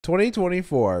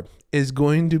2024 is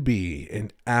going to be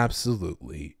an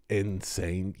absolutely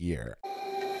insane year.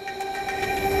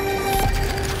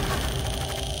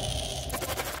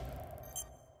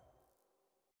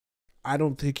 I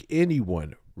don't think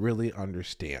anyone really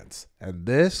understands. And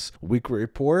this weekly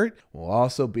report will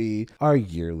also be our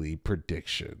yearly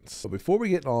predictions. So before we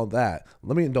get into all that,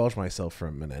 let me indulge myself for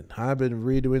a minute. I've been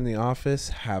redoing The Office,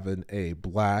 having a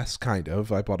blast, kind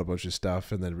of. I bought a bunch of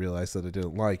stuff and then realized that I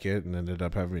didn't like it and ended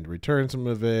up having to return some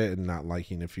of it and not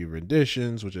liking a few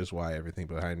renditions, which is why everything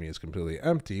behind me is completely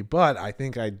empty. But I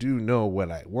think I do know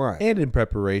what I want. And in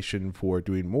preparation for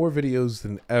doing more videos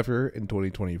than ever in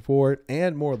 2024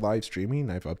 and more live streaming,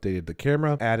 I've updated the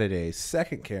camera, added a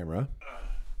second camera,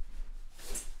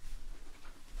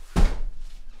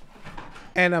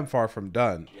 and I'm far from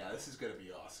done. Yeah, this is going to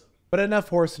be awesome. But enough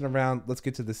horsing around. Let's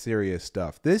get to the serious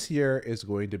stuff. This year is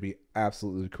going to be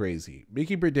absolutely crazy.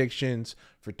 Making predictions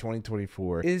for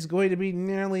 2024 is going to be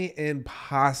nearly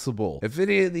impossible. If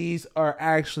any of these are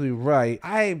actually right,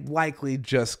 I likely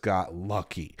just got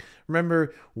lucky.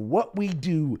 Remember, what we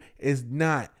do is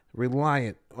not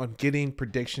reliant on getting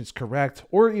predictions correct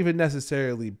or even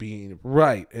necessarily being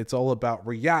right. It's all about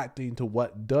reacting to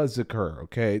what does occur,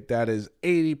 okay? That is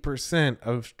 80%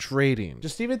 of trading.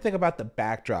 Just even think about the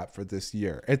backdrop for this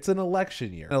year. It's an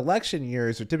election year. Election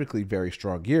years are typically very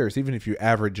strong years. Even if you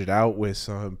average it out with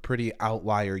some pretty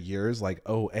outlier years like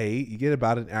 '08, you get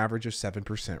about an average of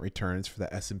 7% returns for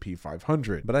the S&P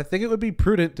 500. But I think it would be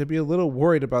prudent to be a little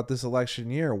worried about this election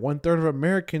year. 1/3 of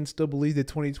Americans still believe the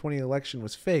 2020 election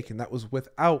was fake, and that was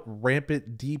without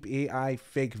rampant deep AI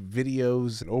fake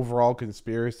videos and overall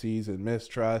conspiracies and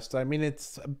mistrust. I mean,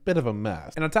 it's a bit of a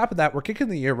mess. And on top of that, we're kicking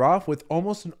the year off with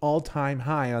almost an all-time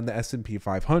high on the S&P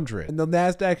 500. And the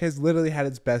NASDAQ has literally had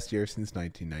its best year since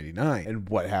 1999. And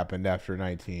what happened after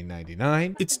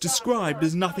 1999? It's described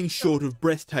as nothing short of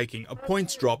breathtaking, a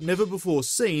points drop never before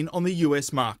seen on the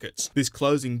US markets. This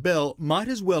closing bell might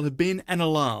as well have been an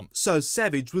alarm. So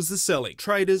savage was the selling.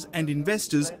 Traders and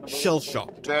investors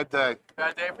shell-shocked. Bad day.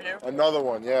 Bad day for you? Another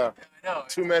one, yeah. I know.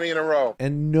 Too many in a row.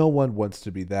 And no one wants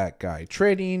to be that guy.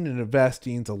 Trading and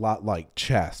investing is a lot like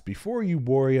chess. Before you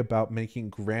worry about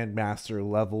making grandmaster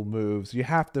level moves, you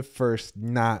have to first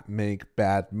not make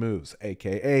bad moves,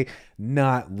 aka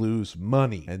not lose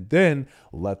money, and then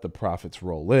let the profits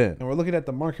roll in. And we're looking at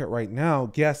the market right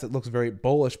now. Yes, it looks very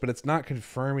bullish, but it's not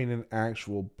confirming an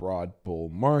actual broad bull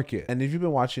market. And if you've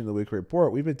been watching the weekly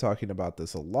report, we've been talking about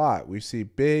this a lot. We see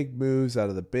big moves out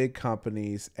of the big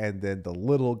companies, and then the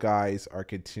little guys are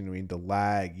continuing to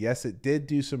lag. Yes, it did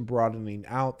do some broadening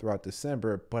out throughout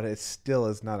December, but it still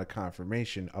is not a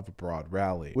confirmation of a broad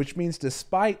rally, which means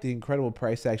despite the incredible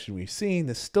price action we've seen,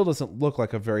 this still doesn't look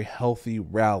like a very healthy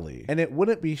rally. And it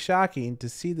wouldn't be shocking to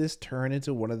see this turn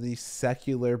into one of these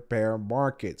secular bear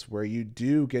markets where you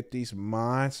do get these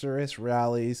monstrous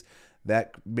rallies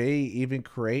that may even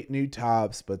create new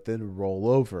tops but then roll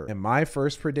over. And my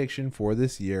first prediction for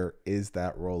this year is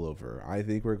that rollover. I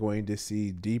think we're going to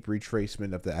see deep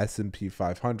retracement of the S&P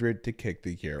 500 to kick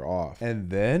the year off.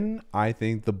 And then I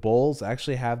think the bulls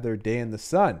actually have their day in the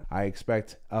sun. I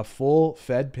expect a full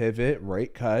Fed pivot,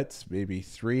 rate cuts, maybe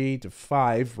 3 to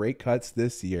 5 rate cuts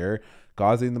this year,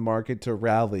 causing the market to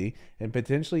rally and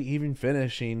potentially even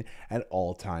finishing at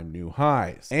all-time new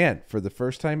highs. And for the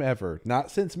first time ever, not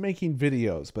since making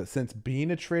videos, but since being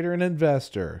a trader and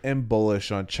investor, and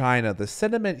bullish on China, the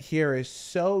sentiment here is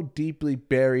so deeply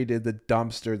buried in the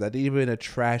dumpster that even a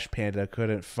trash panda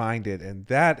couldn't find it, and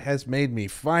that has made me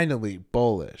finally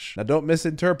bullish. Now, don't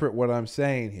misinterpret what I'm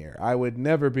saying here. I would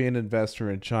never be an investor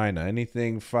in China.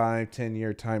 Anything 5-10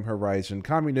 year time horizon.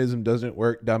 Communism doesn't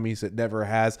work, dummies. It never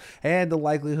has. And the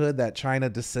likelihood that China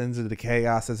descends into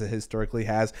chaos as it historically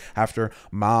has after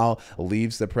Mao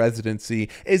leaves the presidency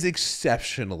is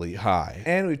exceptionally high.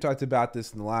 And we've talked about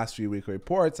this in the last few weekly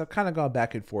reports. I've kind of gone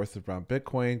back and forth around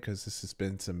Bitcoin because this has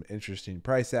been some interesting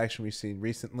price action we've seen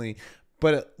recently.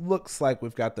 But it looks like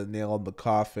we've got the nail in the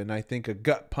coffin. I think a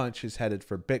gut punch is headed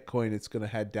for Bitcoin. It's going to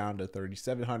head down to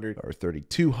 3,700 or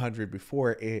 3,200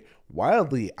 before it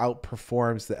wildly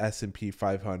outperforms the S&P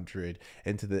 500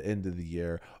 into the end of the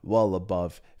year, well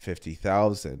above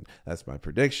 50,000. That's my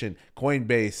prediction.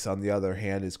 Coinbase, on the other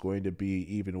hand, is going to be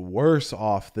even worse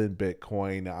off than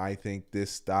Bitcoin. I think this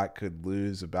stock could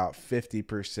lose about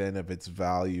 50% of its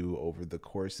value over the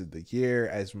course of the year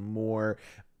as more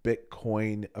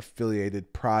Bitcoin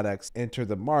affiliated products enter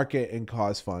the market and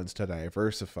cause funds to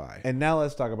diversify. And now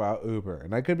let's talk about Uber.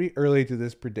 And I could be early to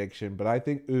this prediction, but I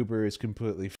think Uber is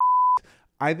completely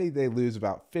I think they lose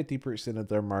about 50% of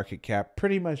their market cap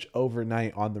pretty much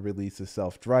overnight on the release of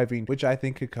self-driving, which I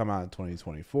think could come out in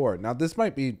 2024. Now, this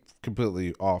might be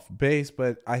completely off base,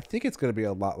 but I think it's going to be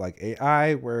a lot like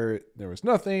AI, where there was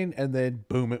nothing and then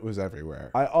boom, it was everywhere.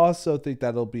 I also think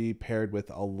that'll be paired with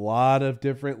a lot of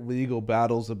different legal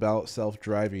battles about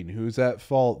self-driving. Who's at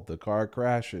fault? The car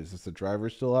crashes. Is the driver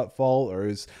still at fault, or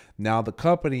is now the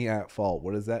company at fault?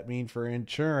 What does that mean for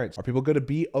insurance? Are people going to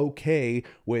be okay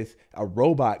with a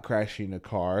robot crashing a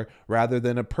car rather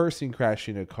than a person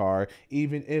crashing a car,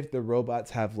 even if the robots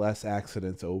have less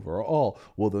accidents overall?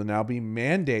 Will there now be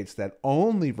mandates that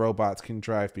only robots can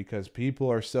drive because people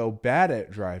are so bad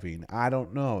at driving? I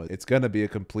don't know. It's going to be a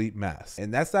complete mess.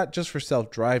 And that's not just for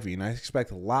self-driving. I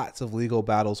expect lots of legal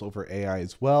battles over AI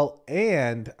as well.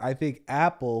 And I think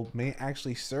Apple may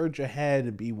actually surge ahead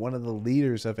and be one of the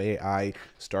leaders of AI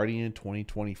starting in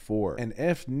 2024. And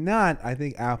if not, I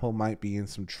think Apple might be in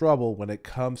some trouble when it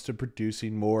comes to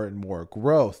producing more and more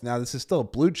growth. Now, this is still a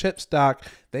blue chip stock.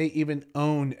 They even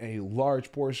own a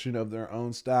large portion of their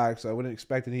own stock, so I wouldn't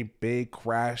expect any big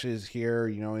crashes here,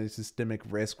 any systemic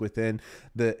risk within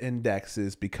the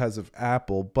indexes because of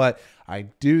Apple. But I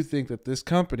do think that this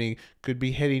company could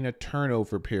be hitting a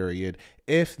turnover period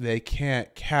if they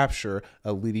can't capture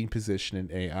a leading position in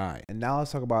AI. And now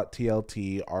let's talk about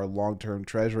TLT, our long-term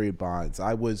treasury bonds.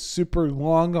 I was super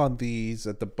long on these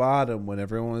at the bottom when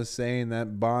everyone was saying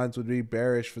that bonds would be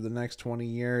bearish for the next 20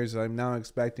 years. I'm now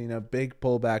expecting a big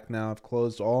pullback now. I've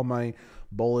closed all my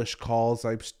bullish calls.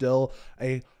 I'm still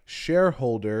a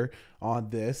shareholder on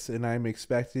this, and I'm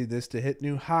expecting this to hit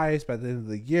new highs by the end of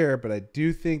the year, but I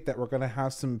do think that we're going to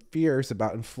have some fears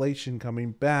about inflation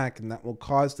coming back, and that will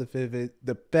cause the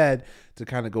Fed to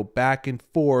kind of go back and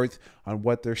forth on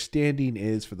what their standing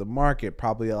is for the market.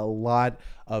 Probably a lot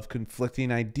of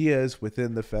conflicting ideas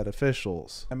within the Fed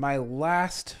officials. And my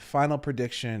last final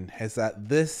prediction is that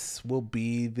this will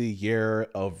be the year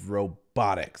of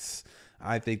robotics.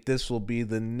 I think this will be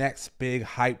the next big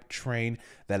hype train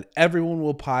that everyone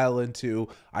will pile into.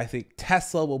 I think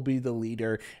Tesla will be the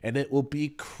leader, and it will be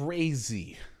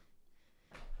crazy.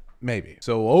 Maybe.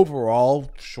 So overall,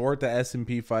 short the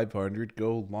S&P 500,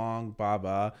 go long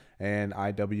BABA and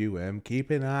IWM.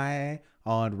 Keep an eye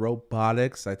on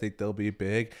robotics. I think they'll be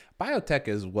big. Biotech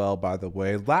as well, by the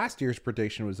way. Last year's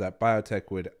prediction was that biotech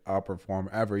would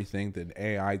outperform everything. Then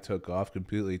AI took off,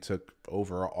 completely took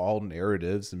over all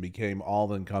narratives and became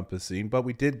all-encompassing. But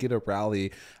we did get a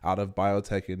rally out of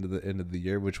biotech into the end of the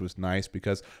year, which was nice,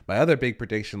 because my other big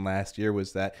prediction last year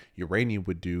was that uranium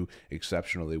would do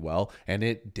exceptionally well, and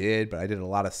it did. But I did a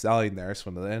lot of selling there,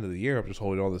 so at the end of the year, I'm just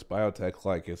holding all this biotech.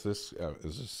 Like, is this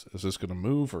going to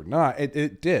move or not?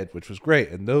 It did, which was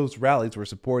great. And those rallies were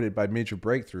supported by major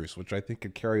breakthroughs, which I think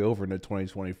could carry over into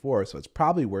 2024. So it's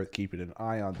probably worth keeping an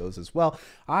eye on those as well.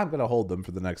 I'm going to hold them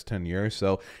for the next 10 years.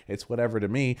 So it's whatever to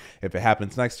me. If it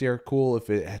happens next year, cool. If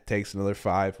it takes another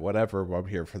 5, whatever, I'm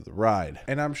here for the ride.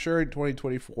 And I'm sure in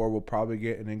 2024, we'll probably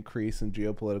get an increase in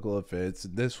geopolitical events.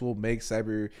 This will make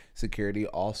cybersecurity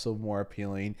also more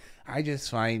appealing. I just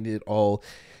find it all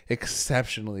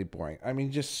exceptionally boring. I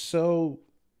mean, just so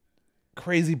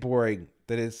crazy boring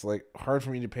that it's like hard for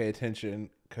me to pay attention,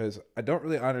 because I don't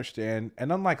really understand.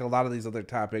 And unlike a lot of these other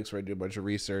topics where I do a bunch of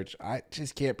research, I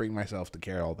just can't bring myself to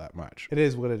care all that much. It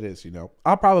is what it is,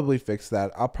 I'll probably fix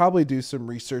that. I'll probably do some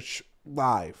research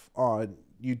live on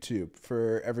YouTube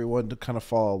for everyone to kind of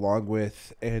follow along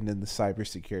with, and in the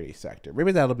cybersecurity sector.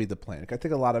 Maybe that'll be the plan. I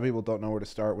think a lot of people don't know where to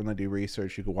start when they do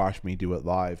research. You can watch me do it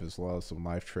live, as well as some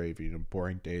live trading.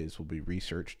 Boring days will be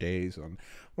research days. On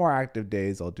more active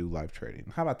days, I'll do live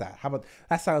trading. How about that?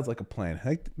 That sounds like a plan.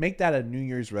 Make that a New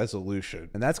Year's resolution.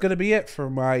 And that's going to be it for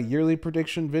my yearly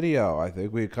prediction video. I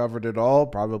think we covered it all.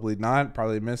 Probably not.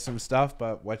 Probably missed some stuff,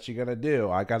 but what you gonna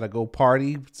do? I gotta go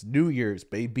party. It's New Year's,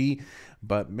 baby.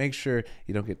 But make sure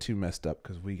you don't get too messed up,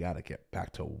 because we got to get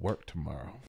back to work tomorrow.